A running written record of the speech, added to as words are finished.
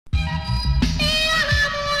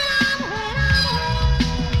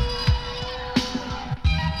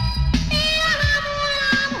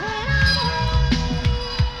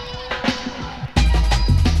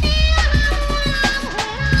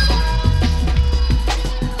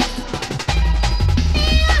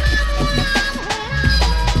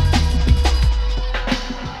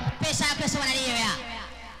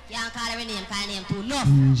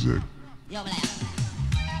Music. Yo, black.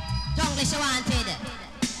 Junglish wanted.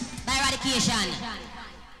 By eradication.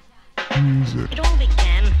 Music. It all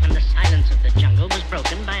began when the silence of the jungle was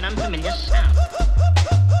broken by an unfamiliar sound.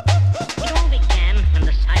 It all began when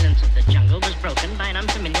the silence of the jungle was broken by an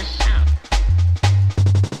unfamiliar sound.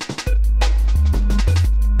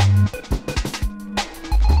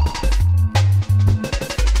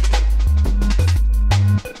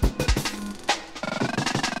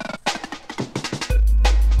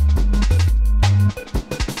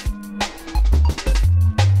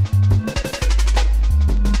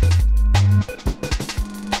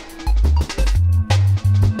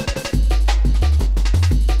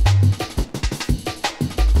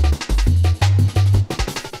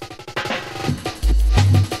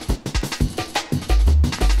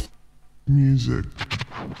 Music.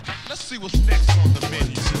 Let's see what's next on the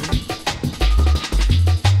menu.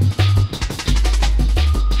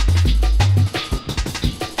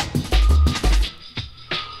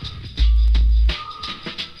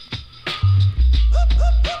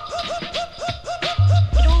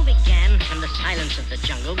 It all began when the silence of the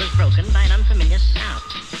jungle was broken by an unfamiliar sound.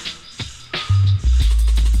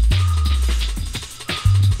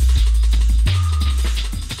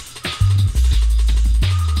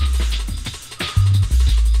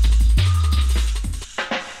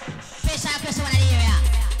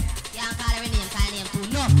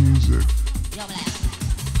 Music. Yo, black.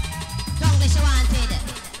 Junglish wanted.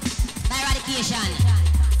 By eradication.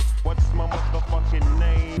 What's my motherfucking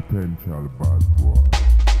name? Potential bad boy.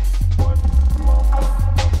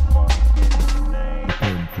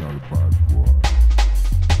 Potential bad boy.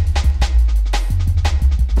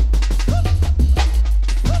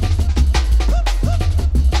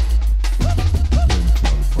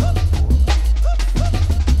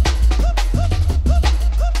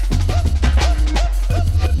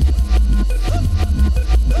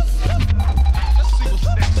 Let's see what's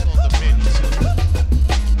next on the menu.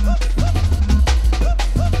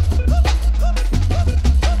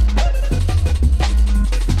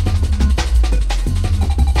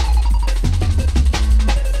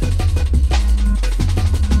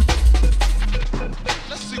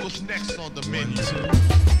 Let's see what's next on the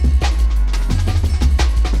menu.